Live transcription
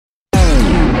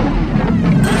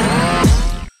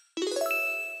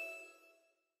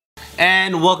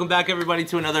And welcome back, everybody,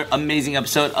 to another amazing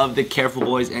episode of The Careful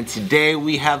Boys. And today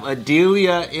we have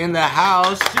Adelia in the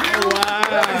house.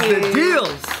 Wow.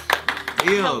 Deals.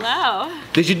 Hello.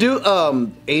 Did you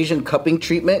do Asian cupping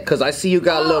treatment? Cause I see you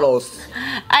got little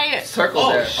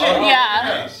circles there. Shit.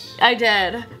 Yeah, I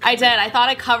did. I thought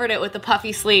I covered it with the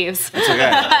puffy sleeves. It's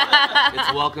okay.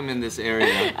 It's welcome in this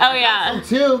area. Oh yeah.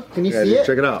 Too. Can you see it?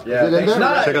 Check it out. Yeah. Is it in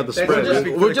there? Check out the spread.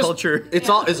 We're just culture. It's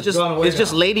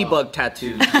just ladybug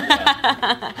tattoos.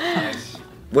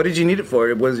 What did you need it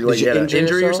for? Was it like you had an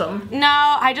injury or something? No,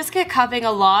 I just get cupping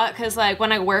a lot because like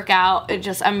when I work out,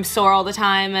 I'm sore all the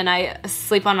time and I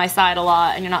sleep on my side a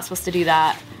lot, and you're not supposed to do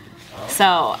that.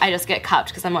 So I just get cupped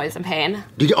because I'm always in pain.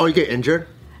 Did you get injured?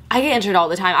 I get injured all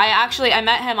the time. I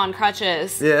met him on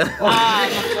crutches. Yeah.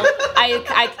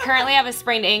 I currently have a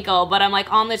sprained ankle, but I'm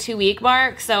like on the 2-week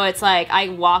mark, so it's like I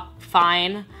walk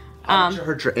fine. How did you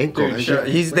hurt your ankle?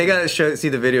 They gotta see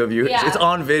the video of you. Yeah. It's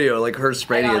on video, like her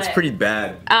spraining. It's pretty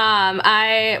bad.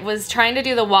 I was trying to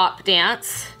do the WAP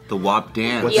dance. The WAP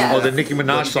dance. Yeah. Oh, the Nicki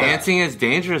Minaj song. Dancing is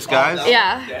dangerous, guys.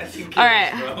 Yeah. All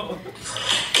right.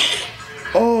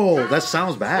 Oh, that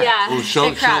sounds bad. Yeah. Ooh, show.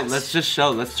 It cracks. Let's just show.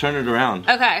 Let's turn it around.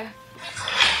 Okay.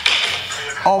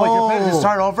 Oh, wait, you're planning to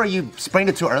start over? You sprained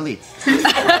it too early.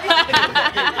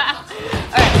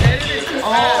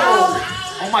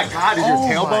 Oh my God, is your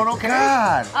tailbone okay?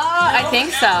 God. I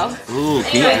think so. Ooh,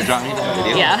 can you drop me that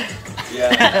video?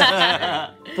 Yeah.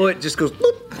 Foot just goes.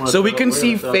 Boop. So we can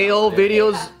see fail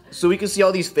videos. So we can see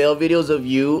all these fail videos of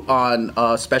you on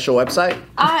a special website.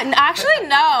 Actually,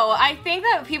 no. I think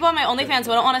that people on my OnlyFans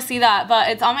wouldn't want to see that, but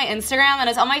it's on my Instagram and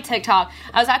it's on my TikTok.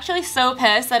 I was actually so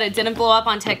pissed that it didn't blow up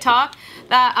on TikTok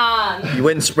that You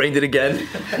went and sprained it again.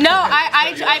 No,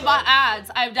 I bought ads.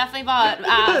 I've definitely bought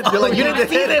ads. You're like, you didn't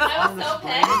hit it. I was so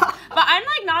pissed. But I'm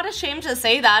like not ashamed to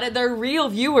say that. They're real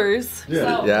viewers.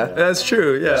 Yeah. So. Yeah, that's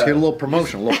true. Let's get a Yeah. little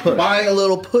promotion, a little push. Buying a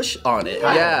little push on it.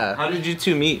 Yeah. How did you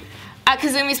two meet? At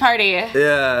Kazumi's party.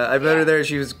 Yeah, I met her there.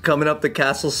 She was coming up the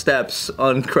castle steps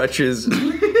on crutches.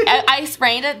 I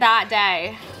sprained it that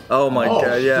day. Oh my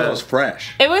God, yeah. It was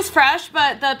fresh. It was fresh,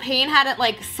 but the pain hadn't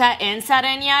like set in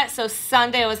yet. So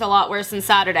Sunday was a lot worse than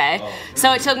Saturday.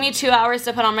 So it took me 2 hours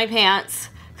to put on my pants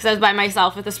because I was by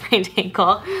myself with a sprained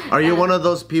ankle. Are you one of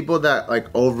those people that like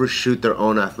overshoot their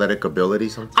own athletic ability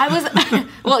sometimes? I was,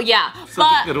 well, yeah, Such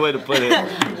a good but way to put it.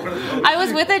 I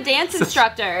was with a dance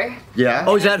instructor. Yeah.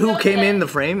 Oh, is that who came Okay. in the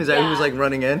frame? Is that who was like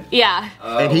running in? Yeah,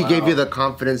 And he gave you the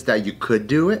confidence that you could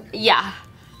do it? yeah.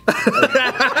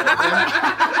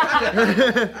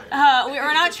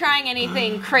 We're not trying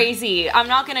anything crazy. I'm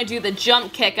not gonna do the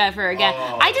jump kick ever again.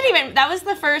 I didn't even. That was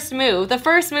the first move. The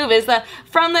first move is the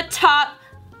from the top.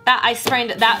 That I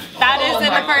sprained it. That is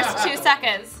in the first 2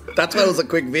 seconds. That's why it was a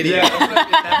quick video. It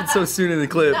happened so soon in the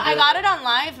clip. I got it on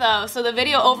live though, so the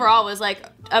video overall was like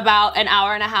about an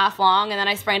hour and a half long, and then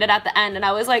I sprained it at the end, and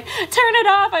I was like, "Turn it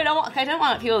off! I didn't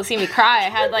want people to see me cry." I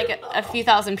had like a few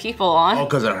thousand people on. Oh,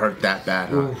 because it hurt that bad,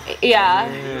 huh? Yeah,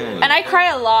 and I cry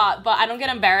a lot, but I don't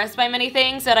get embarrassed by many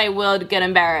things that I would get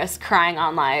embarrassed crying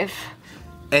on live.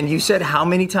 And you said how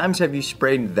many times have you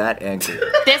sprained that ankle?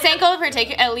 This ankle in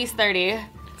particular, at least 30.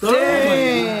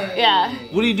 Dang. Yeah.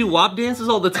 What do you do? WAP dances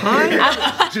all the time?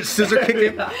 Just scissor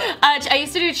kicking. I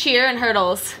used to do cheer and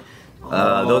hurdles.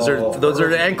 Those are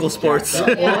the ankle sports.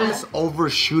 Always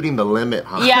overshooting the limit,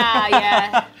 huh?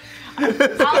 Yeah.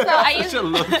 Also, Such a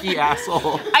low-key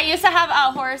asshole. I used to have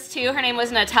a horse too. Her name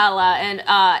was Nutella, and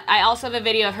I also have a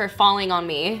video of her falling on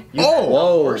me.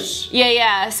 Whoa.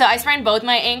 Yeah. So I sprained both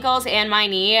my ankles and my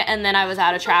knee, and then I was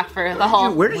out of track for the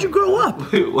whole. Where did you grow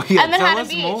up? Yeah, I'm in tell Manhattan us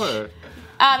Beach. more.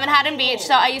 Manhattan Beach.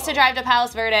 So I used to drive to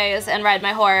Palos Verdes and ride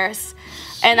my horse.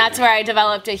 And that's where I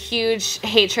developed a huge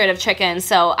hatred of chickens,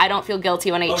 so I don't feel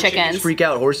guilty when I eat chickens. Freak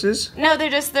out horses? No,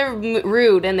 they're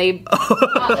rude and they.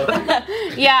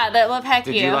 Yeah, they'll peck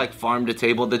Did you. you like farm to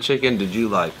table the chicken? Did you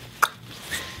like?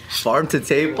 Farm to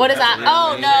table? What is that?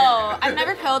 Oh no, I've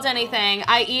never killed anything.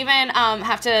 I even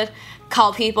have to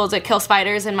call people to kill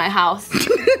spiders in my house.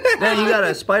 Man, you got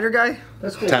a spider guy?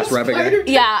 Task rabbit guy.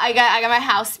 Yeah, I got my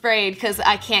house sprayed because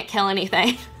I can't kill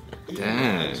anything.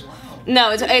 Dang.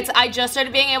 No, it's I just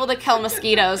started being able to kill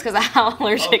mosquitoes because of how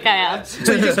allergic I am.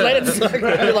 So you just let it suck.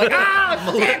 You're like,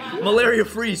 malaria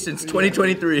free since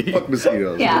 2023. Fuck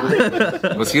mosquitoes. Yeah.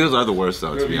 Mosquitoes are the worst,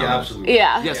 though, to be honest.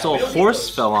 Yeah. Yeah, so a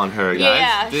horse fell on her, guys.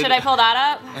 Yeah. Should I pull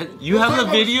that up? You have the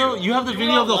video? You have the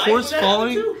video of the horse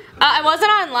falling? I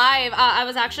wasn't on live. I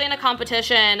was actually in a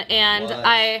competition, and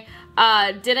I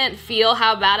didn't feel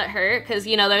how bad it hurt because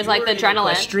there's like the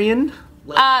adrenaline. Equestrian?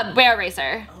 Bear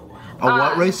racer. A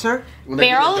what racer?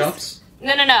 Barrels? Jumps?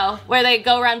 No. Where they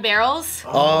go around barrels.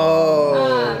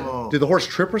 Oh. Did the horse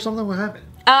trip or something? What happened?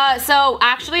 So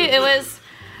actually, it was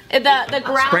the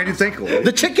ground. Sprained its ankle.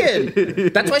 The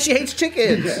chicken. That's why she hates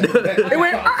chickens. It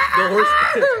went. The horse.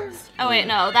 Oh wait,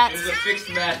 no, that's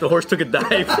The horse took a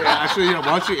dive. Actually, why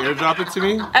don't you airdrop it to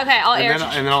me? okay. I'll air. And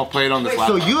then I'll play it on this So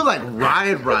laptop. you like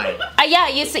ride. Yeah,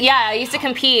 I used to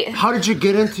compete. How did you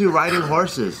get into riding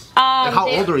horses? Like, how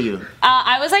old were you?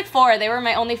 I was like 4. They were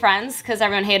my only friends because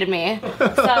everyone hated me.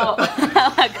 So,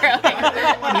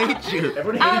 I hate you.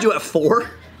 Everyone hated you at 4?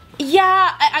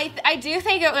 yeah, I do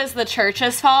think it was the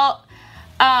church's fault.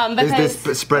 Because Is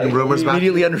this spreading rumors about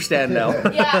Immediately understand now.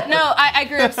 yeah, no, I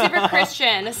grew up super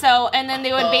Christian. So, and then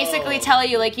they would basically tell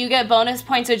you like you get bonus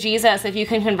points with Jesus if you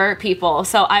can convert people.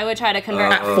 So I would try to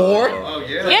convert. At 4?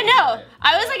 Yeah, no.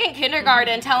 I was like in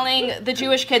kindergarten telling the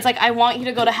Jewish kids like I want you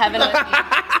to go to heaven with me.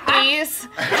 Please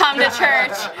come to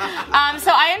church.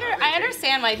 So I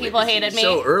understand why people hated me.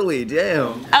 So early,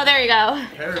 damn. Oh, there you go.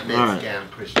 pyramid Alright. scam,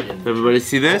 Christian? Everybody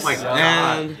see this? Oh my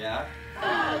God. And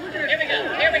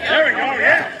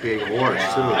Big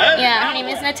horse too. Yeah, her name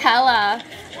is Nutella.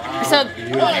 So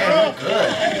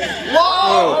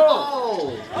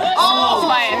Whoa!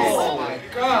 twice.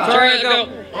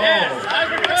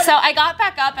 So I got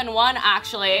back up and won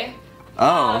actually.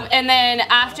 oh, And then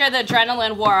after the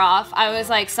adrenaline wore off, I was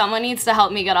like, someone needs to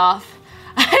help me get off.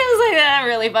 I was like, that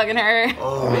really fucking hurt.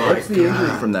 What's the injury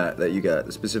from that you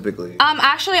got specifically?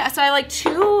 Actually, so I like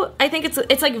I think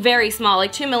it's like very small,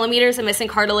 like 2 millimeters of missing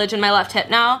cartilage in my left hip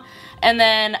now. And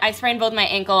then I sprained both my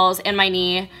ankles and my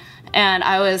knee. And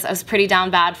I was pretty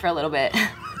down bad for a little bit.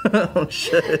 Oh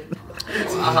shit.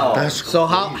 That's So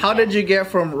how did you get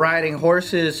from riding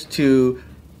horses to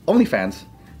OnlyFans?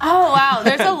 Oh wow,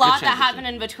 there's a lot that happened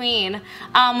in between. When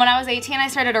I was 18, I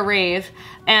started a rave,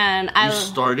 and I you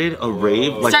started a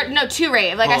rave? Like, 2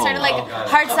 rave. Like I started like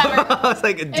hard summer. I was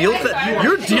like, a deal fest?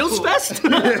 You're Deals Fest? I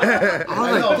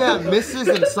was like, yeah,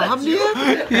 Mrs. Insomnia?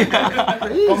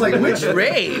 I was like, which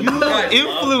rave?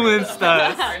 influenced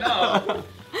us.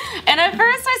 And at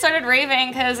first I started raving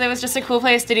because it was just a cool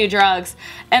place to do drugs.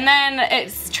 And then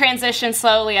it's transitioned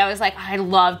slowly. I was like, I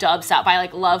love dubstep. I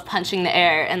like love punching the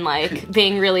air and like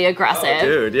being really aggressive.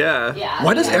 Dude, yeah. Yeah.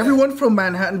 Why does everyone from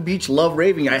Manhattan Beach love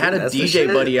raving? I had a That's the DJ shit.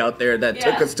 buddy out there that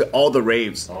took Yeah. us to all the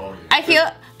raves. I feel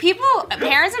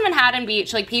parents in Manhattan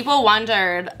Beach, like people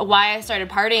wondered why I started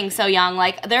partying so young.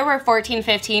 Like there were 14,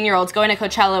 15-year-olds going to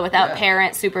Coachella without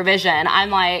parent supervision.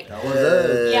 I'm like, we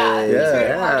started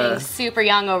partying super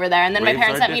young over there. And then my Raves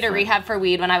parents are sent me to different. rehab for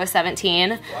weed when I was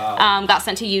 17. Got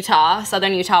sent to Utah,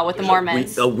 Southern Utah with the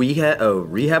Mormons. Rehab?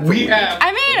 I mean,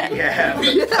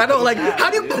 I don't like. How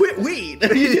do you quit weed?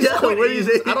 You just quit what do you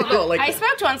say? I don't know. Like, I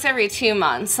smoked once every 2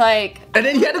 months. Like, and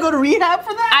then you had to go to rehab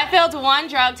for that. I failed 1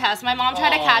 drug test. My mom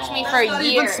tried to catch me for Even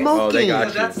years. smoking.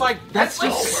 That's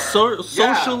just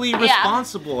socially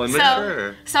responsible and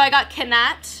mature. So I got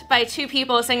kidnapped by 2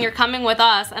 people saying you're coming with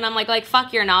us, and I'm like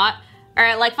fuck you're not,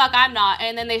 or like fuck I'm not.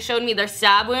 And then they showed me their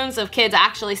stab wounds of kids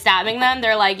actually stabbing them.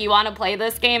 They're like, you want to play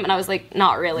this game? And I was like,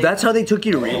 not really. That's how they took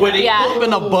you to rehab. Yeah.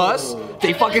 In a bus,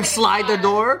 they fucking slide the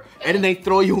door, and then they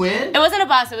throw you in. It wasn't a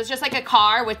bus. It was just like a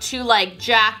car with 2 like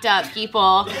jacked up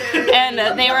people, and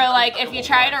they were like, if you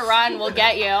try to run, we'll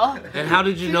get you. And how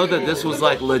did you know that this was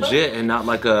like legit and not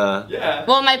like a?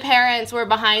 Well, my parents were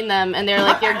behind them, and they're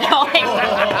like, you're going.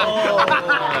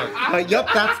 Yup,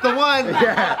 that's the one.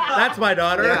 Yeah, that's my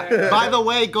daughter. Yeah. By the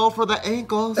way, go for the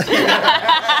ankles.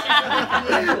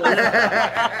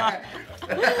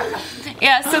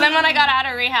 Yeah, so then when I got out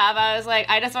of rehab, I was like,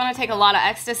 I just want to take a lot of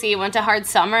ecstasy. Went to Hard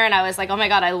Summer, and I was like, oh my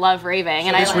god, I love raving.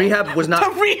 And This rehab was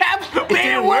not. Rehab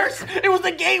made it worse. It was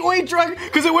the gateway drug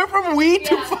because it went from weed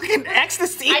to Yeah. fucking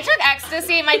ecstasy. I took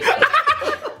ecstasy.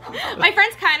 My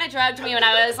friends kind of drugged me when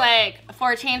I was like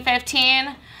 14,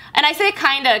 15. And I say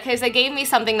kinda because they gave me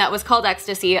something that was called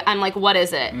ecstasy. I'm like, what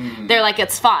is it? They're like,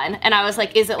 it's fun. And I was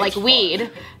like, is it like weed?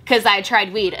 Because I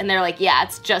tried weed, and they're like, yeah,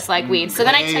 it's just like weed. So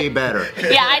then I Way took, better.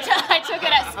 yeah, I took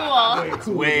it at school. It's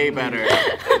way better.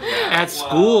 At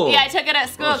school. Yeah, I took it at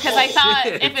school because I thought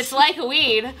if it's like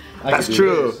weed, That's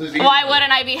true. why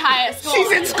wouldn't I be high at school?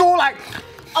 She's in school like,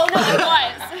 Oh no, it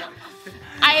was.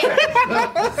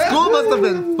 School must have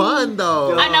been fun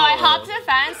though. I know, I hopped a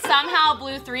fence, somehow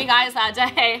blew 3 guys that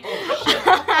day.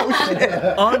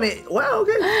 On it. Wow.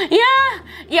 Okay.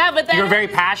 Yeah, but then You were very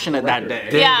passionate that day.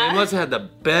 Damn, Yeah. they must have had the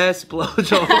best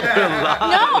blowjob of their life.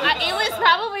 No, it was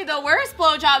probably the worst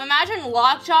blowjob. Imagine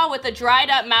lockjaw with a dried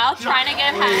up mouth trying to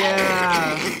get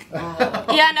head.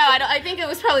 Yeah, no, I think it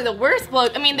was probably the worst blow.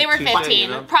 I mean, they were 15,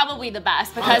 know? probably the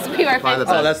best because we were 15.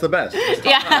 Oh, that's the best.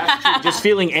 Yeah. Just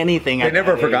feeling anything. They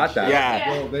never forgot that.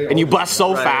 Yeah. And you bust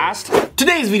so fast.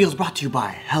 Today's video is brought to you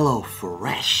by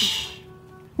HelloFresh.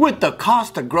 With the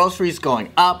cost of groceries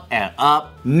going up and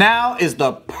up, now is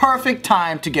the perfect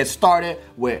time to get started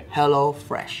with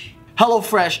HelloFresh.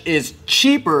 HelloFresh is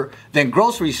cheaper than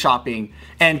grocery shopping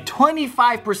and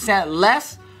 25%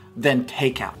 less than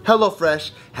takeout.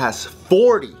 HelloFresh has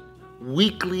 40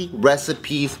 weekly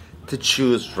recipes to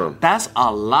choose from. That's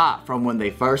a lot from when they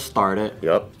first started.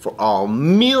 Yep. For all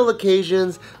meal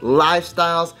occasions,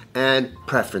 lifestyles, and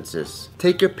preferences.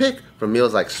 Take your pick from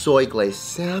meals like soy glazed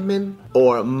salmon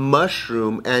or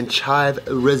mushroom and chive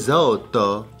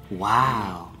risotto.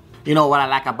 Wow. You know what I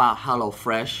like about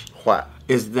HelloFresh? What?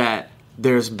 Is that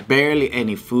there's barely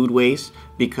any food waste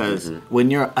because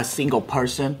when you're a single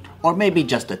person, or maybe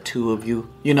just the two of you,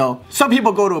 you know, some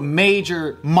people go to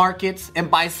major markets and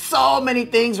buy so many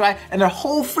things, right? And their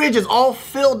whole fridge is all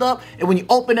filled up, and when you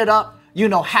open it up, you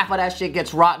know, half of that shit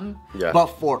gets rotten. Yeah. But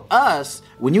for us,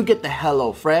 when you get the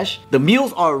HelloFresh, the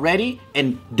meals are ready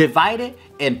and divided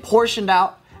and portioned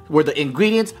out where the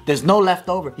ingredients, there's no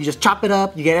leftover. You just chop it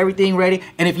up, you get everything ready,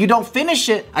 and if you don't finish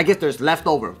it, I guess there's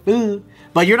leftover food,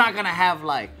 but you're not gonna have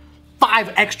like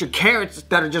 5 extra carrots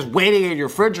that are just waiting in your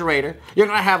refrigerator. You're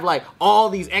gonna have like all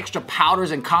these extra powders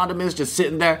and condiments just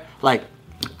sitting there. Like,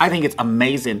 I think it's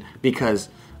amazing because,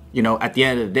 you know, at the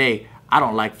end of the day, I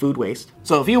don't like food waste.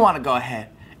 So if you wanna go ahead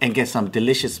and get some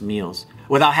delicious meals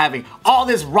without having all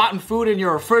this rotten food in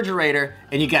your refrigerator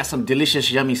and you got some delicious,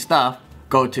 yummy stuff,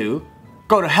 go to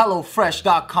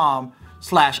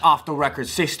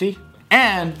HelloFresh.com/offtherecord60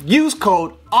 and use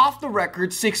code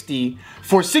offtherecord60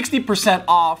 for 60%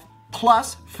 off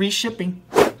plus free shipping.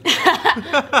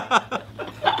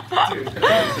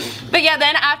 But yeah,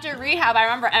 then after rehab, I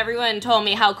remember everyone told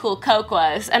me how cool coke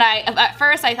was. And at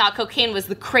first I thought cocaine was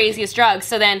the craziest drug.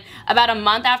 So then about a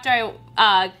month after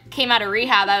I came out of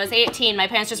rehab, I was 18. My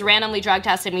parents just randomly drug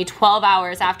tested me 12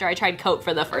 hours after I tried coke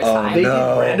for the first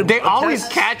time. They always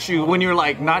catch you when you're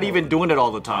like not even doing it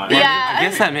all the time. Yeah. I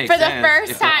guess that makes for sense. the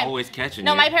first if they're time. always catching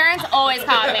No, you. my parents always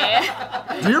caught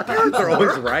me. Your parents are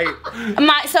always right.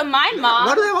 My mom.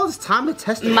 Why do they have all this time to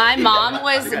test it? My mom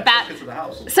was bad.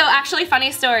 So actually,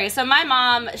 funny story. So my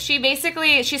mom, she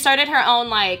started her own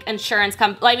like insurance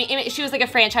company. I mean, she was like a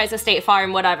franchise of State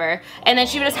Farm, whatever. And then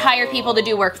she would just hire people to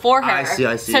do work for her.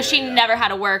 I see. So she never had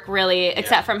to work really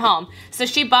except from home. So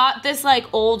she bought this like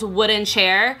old wooden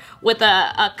chair with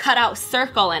a cutout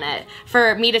circle in it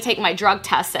for me to take my drug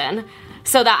test in,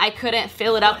 so that I couldn't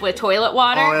fill it up with toilet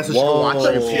water. Oh, that's what you can watch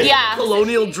on your phone. Yeah.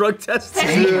 Colonial drug testing.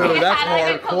 Dude, that's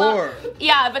hardcore.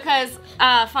 Yeah, because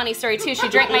funny story too. She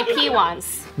drank my pee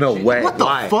once. No way. What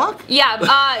the fuck? Yeah,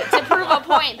 to prove a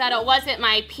point that it wasn't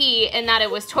my pee and that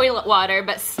it was toilet water,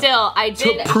 but still, I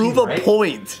did. Prove a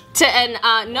point.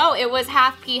 No, it was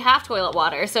half pee, half toilet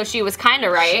water, so she was kind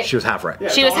of right. She was half right.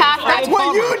 She was half right.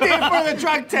 What you did for the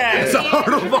drug test. It's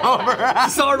Arnold Palmer.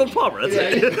 It's Arnold Palmer. That's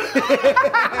it.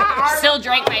 Still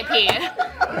drank my pee.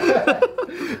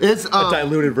 It's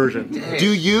Diluted version.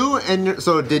 Do you and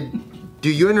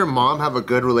your mom have a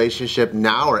good relationship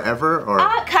now or ever? Or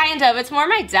Kind of. It's more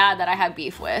my dad that I have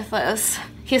beef with.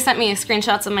 He sent me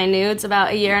screenshots of my nudes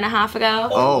about a year and a half ago.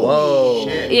 oh, Whoa.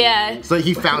 shit. Yeah. So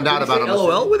he found out about him.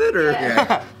 LOL with it or?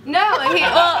 No,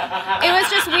 it was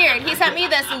just weird. He sent me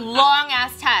this long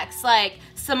ass text like,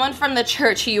 someone from the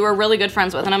church who you were really good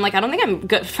friends with, and I'm like, I don't think I'm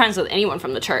good friends with anyone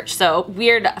from the church. So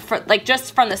weird,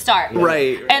 just from the start.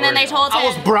 Right. And then they told him. I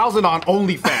was browsing on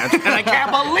OnlyFans and I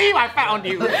can't believe I found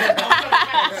you.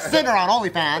 Sinner on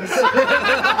OnlyFans.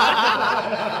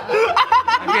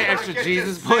 I get extra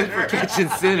Jesus points for catching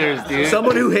sinners, dude.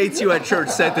 Someone who hates you at church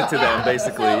sent it to them,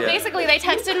 basically. So Yeah. basically, they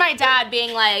texted my dad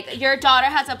being like, your daughter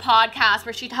has a podcast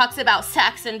where she talks about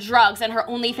sex and drugs and her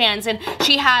OnlyFans, and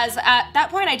she has, at that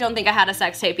point, I don't think I had a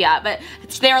sex tape yet, but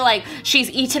they were like, she's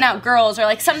eating out girls or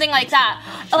like something like that.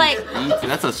 Like,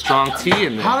 That's a strong T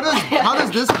in there. How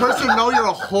does this person know your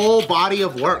whole body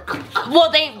of work?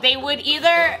 well, they would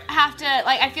either have to,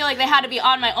 like, I feel like they had to be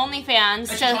on my OnlyFans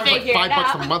to figure $5 it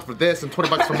out. a month for this and $20 a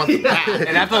month for that.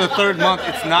 And after the third month,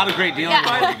 it's not a great deal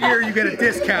Yeah. anymore. Year you get a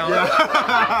discount.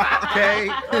 Okay.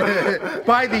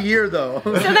 By the year though.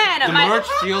 So then, The merch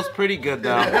feels pretty good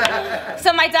though.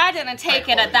 So my dad didn't take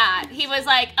it at that. He was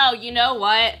like, oh, you know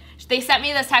what? they sent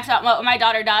me this text about what my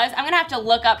daughter does. I'm gonna have to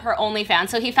look up her OnlyFans.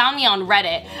 So he found me on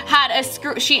Reddit.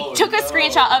 She took a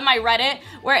screenshot of my Reddit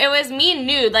where it was me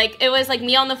nude, like it was like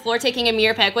me on the floor taking a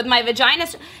mirror pic with my vagina.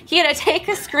 He had to take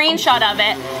a screenshot of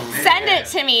it, send it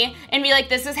to me, and be like,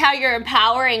 "This is how you're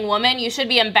empowering women. You should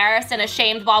be embarrassed and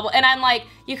ashamed." Blah blah. And I'm like,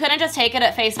 you couldn't just take it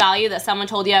at face value that someone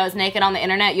told you I was naked on the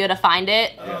internet. You had to find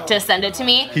it to send it to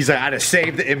me. He's like, I had to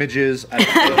save the images.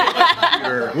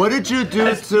 What did you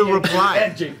do to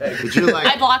reply? Did you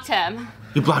I blocked him.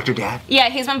 You blocked your dad? Yeah,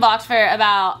 he's been blocked for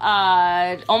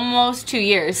about almost 2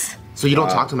 years. So you don't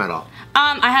talk to him at all?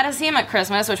 I had to see him at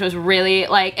Christmas, which was really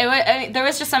like there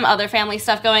was just some other family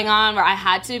stuff going on where I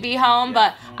had to be home,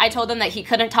 but I told him that he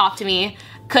couldn't talk to me,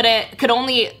 could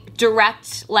only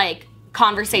direct like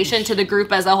conversation to the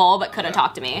group as a whole, but couldn't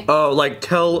talk to me. Oh, like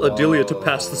tell Adelia to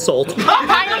pass the salt.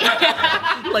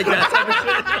 Like that type of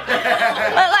shit.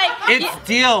 But like It's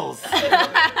deals.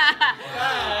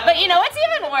 But you know what's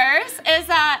even worse is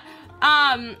that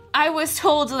I was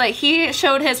told that he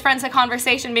showed his friends a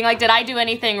conversation being like, did I do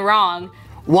anything wrong?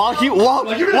 While he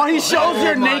shows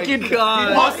your naked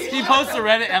God. He posts to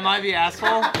Reddit, "Am I the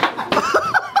asshole?"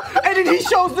 And then he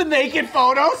shows the naked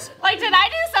photos. Like, did I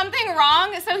do something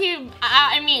wrong? So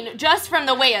I mean, just from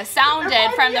the way it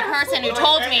sounded from the person who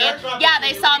told me, yeah,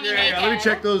 they saw me naked. Let me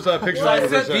check those pictures. I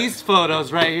sent these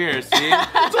photos right here, see?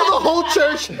 So the whole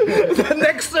church, the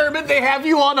next sermon, they have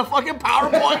you on a fucking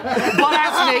PowerPoint,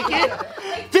 butt-ass naked.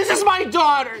 This is my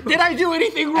daughter. Did I do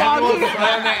anything wrong?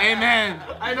 Amen.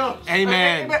 I know.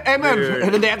 Amen. Amen.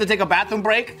 And then they have to take a bathroom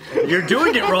break. You're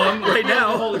doing it wrong right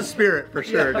now. Holy Spirit, for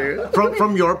sure, dude.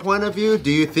 From your point of view,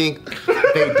 do you think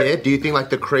they did? Do you think like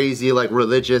the crazy like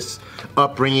religious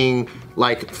upbringing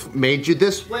like made you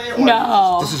this way? Or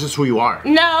No. This is just who you are?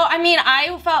 No, I mean,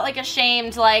 I felt like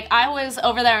ashamed. Like, I was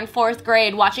over there in 4th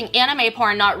grade watching anime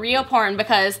porn, not real porn,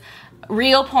 because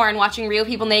real porn, watching real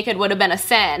people naked would have been a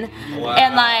sin. Wow.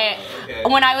 And like,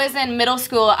 when I was in middle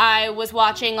school, I was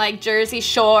watching like Jersey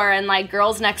Shore and like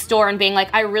Girls Next Door and being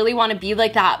like, I really want to be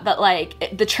like that, but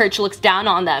like the church looks down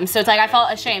on them. So it's like I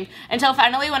felt ashamed until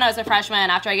finally when I was a freshman,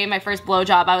 after I gave my first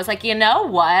blowjob, I was like, you know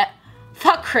what?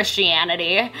 Fuck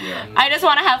Christianity. Yeah. I just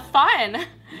want to have fun.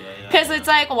 Because it's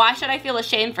like, why should I feel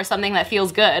ashamed for something that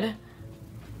feels good?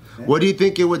 What do you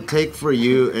think it would take for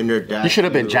you and your dad? You should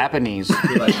have been Japanese.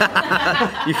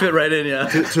 You fit right in, yeah.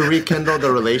 to rekindle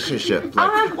the relationship.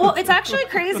 Like, Well, it's actually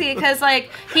crazy because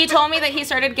like he told me that he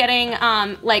started getting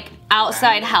like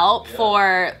outside help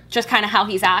for just kind of how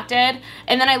he's acted,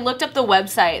 and then I looked up the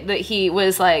website that he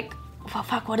was like,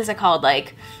 fuck, what is it called?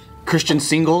 Like Christian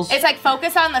singles. it's like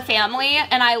Focus on the Family,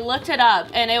 and I looked it up,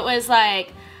 and it was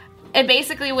like. It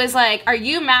basically was like, are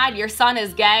you mad your son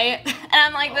is gay? And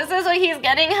I'm like, this is what he's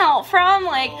getting help from?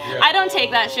 Like, I don't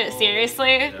take that shit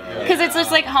seriously. Because it's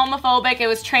just like homophobic, it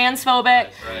was transphobic.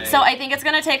 So I think it's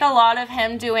gonna take a lot of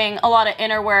him doing a lot of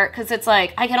inner work, because it's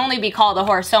like, I can only be called a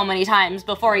whore so many times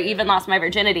before I even lost my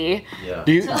virginity.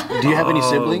 Do you have any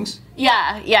siblings?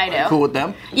 Yeah, I do. Cool with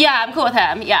them? Yeah, I'm cool with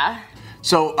him, yeah.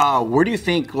 So where do you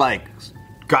think like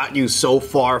got you so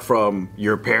far from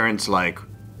your parents' like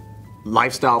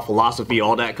lifestyle, philosophy,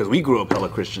 all that? Because we grew up hella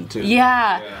Christian too.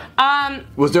 Yeah.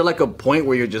 Was there like a point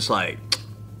where you're just like,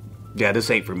 yeah, this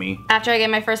ain't for me? After I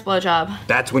gave my first blowjob.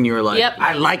 That's when you were like, Yep.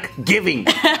 I like giving.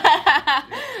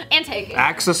 And taking.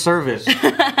 Acts of service. That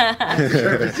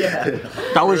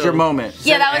was your moment.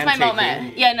 Yeah, that was my And taking.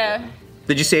 moment. Yeah, no.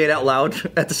 Did you say it out loud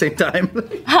at the same time?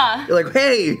 Huh? You're like,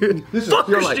 hey, fuck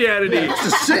Christianity. This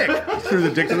is sick. Threw the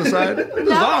dick to the side. This is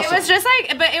No, awesome. it was just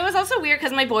like, but it was also weird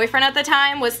because my boyfriend at the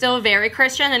time was still very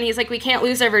Christian, and he's like, we can't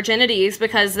lose our virginities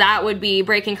because that would be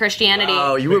breaking Christianity.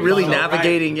 Oh, you were really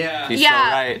navigating it. He's Yeah,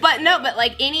 so right. but no, but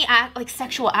like any act, like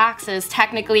sexual acts is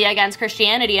technically against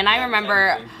Christianity, and I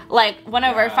remember like one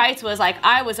of our fights was like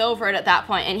I was over it at that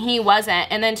point, and he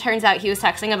wasn't, and then turns out he was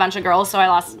texting a bunch of girls, so I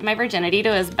lost my virginity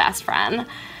to his best friend.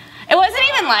 It wasn't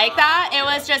even like that. It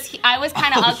was just I was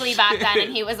kind of ugly back then,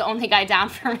 and he was the only guy down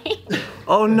for me.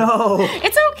 Oh no.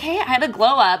 It's okay. I had a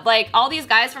glow up. Like all these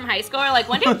guys from high school are like,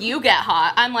 when did you get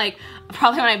hot? I'm like,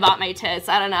 probably when I bought my tits.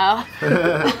 I don't know.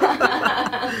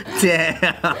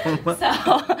 Damn.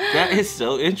 So That is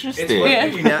so interesting.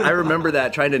 Yeah, I remember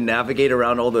that, trying to navigate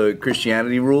around all the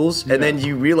Christianity rules, and then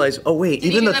you realize, oh wait,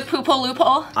 did even you do the poopo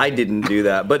loophole? I didn't do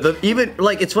that, but even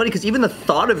like it's funny because even the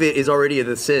thought of it is already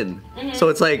the sin. Mm-hmm. So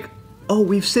it's like, oh,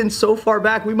 we've sinned so far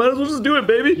back, we might as well just do it,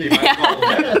 baby.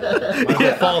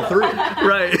 Fall through.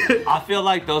 Right. I feel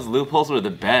like those loopholes were the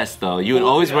best, though. You would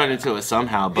always run into it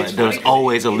somehow, but there's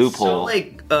always a loophole. So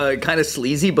like kind of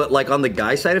sleazy, but like on the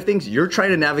guy side of things, you're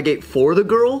trying to navigate for the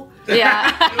girl,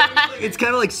 Yeah. It's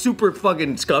kind of like super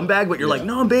fucking scumbag, but you're like,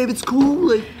 no, babe, it's cool.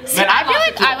 Like, See, I feel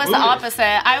like I was the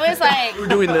opposite. I was like, we're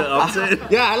doing the opposite.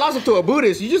 Yeah, I lost it to a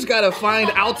Buddhist. You just gotta find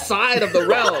outside of the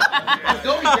realm.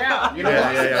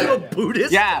 You're a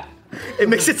Buddhist? Yeah. It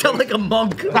makes it sound like a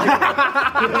monk.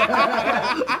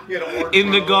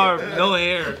 In the garb, no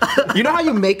hair. You know how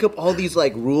you make up all these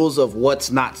like rules of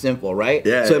what's not sinful, right?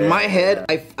 Yeah, So in yeah, my head,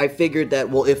 I figured that,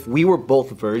 well, if we were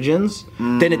both virgins,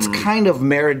 then it's kind of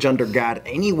marriage under God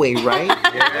anyway, right?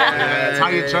 That's how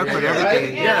you interpret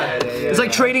everything. Yeah. It's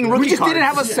like trading rookie We just cards. didn't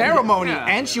have a ceremony,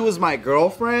 and she was my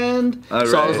girlfriend. So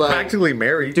I was like, Practically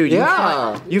married. Dude,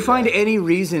 Yeah. you find any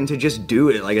reason to just do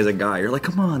it, like as a guy. You're like,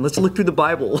 come on, let's look through the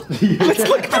Bible. Let's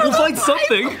look, we'll find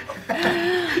something.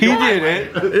 He did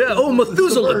it. Yeah, oh,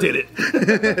 Methuselah did it.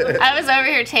 I was over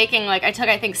here taking like, I took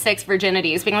I think 6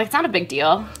 virginities, being like, it's not a big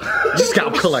deal.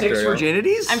 Scalp collector. 6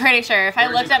 virginities? I'm pretty sure. If I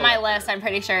looked at my list, I'm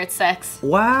pretty sure it's 6.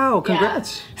 Wow,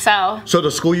 congrats. So, So the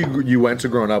school you went to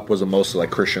growing up was a mostly like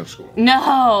Christian school.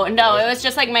 no, it was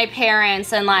just like my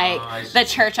parents and like the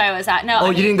church I was at. No, Oh, I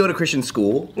you mean- didn't go to Christian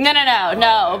school?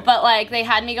 No. But like they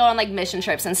had me go on like mission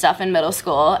trips and stuff in middle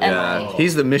school. And like,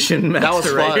 He's the mission master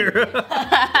was right fun. here.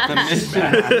 The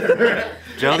mission.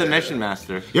 Joe, the mission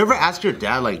master. You ever ask your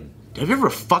dad, like, have you ever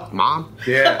fucked mom?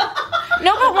 Yeah.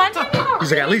 no, but one time, He's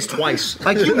like, at least twice.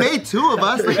 Like, you made 2 of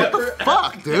us. Like, what the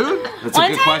fuck, dude? That's a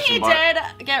one good time question, he Bart.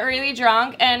 did get really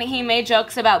drunk and he made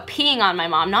jokes about peeing on my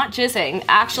mom, not jizzing,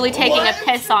 actually taking a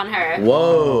piss on her.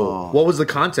 Whoa. What was the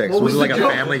context? Was it like a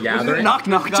family gathering? Knock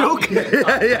knock joke. It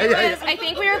was, I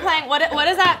think we were playing, what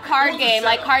is that card game?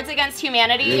 Like Cards Against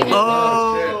Humanity?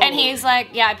 Oh. And he's like,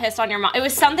 yeah, I pissed on your mom. It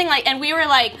was something like, and we were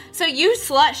like, so you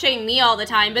slut shame me all the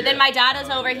time, but then my dad is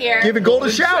over here. Give a golden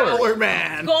shower.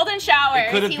 man. Golden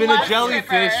showers. Could have He been a loves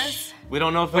jellyfish. strippers. We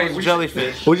don't know if it was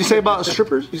jellyfish. What'd you say about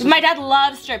strippers? My dad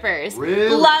loves strippers. Really?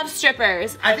 Loves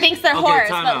strippers. Thinks they're Okay, whores,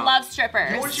 time but out. loves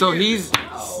strippers. So he's.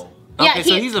 Yeah, Okay,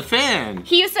 so he- he's a fan.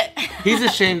 He used to. He's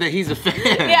ashamed that he's a fan.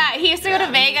 Yeah, he used to go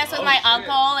to Vegas with my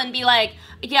uncle and be like,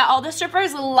 yeah, all the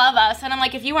strippers love us. And I'm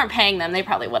like, if you weren't paying them, they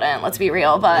probably wouldn't. Let's be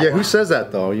real. But Yeah, who says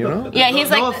that though, you know? yeah,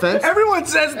 he's No like, offense. Everyone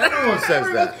says that. Everyone says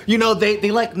that. You know, they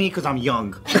like me because I'm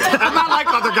young. I'm not like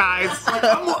other guys.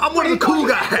 I'm one of the cool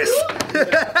guys.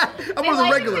 I'm they one of the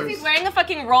like him 'cause regulars. he's wearing a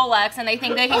fucking Rolex and they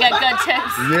think they can get good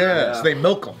tips. Yeah, so they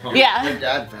milk them. Yeah.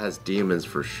 Dad has demons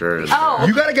for sure. Oh.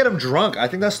 You gotta get him drunk. I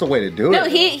think that's the way to do it. No,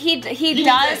 he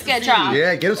does get drunk.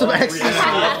 Yeah, get him some ecstasy.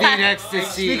 Need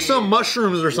ecstasy. Sneak some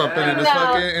mushrooms or something in his No.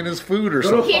 fucking in his food or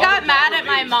something. He got mad at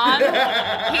my mom.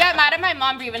 He got mad at my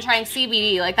mom for even trying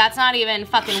CBD. Like that's not even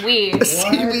fucking weed.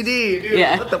 CBD, dude.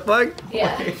 Yeah. What the fuck?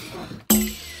 Yeah.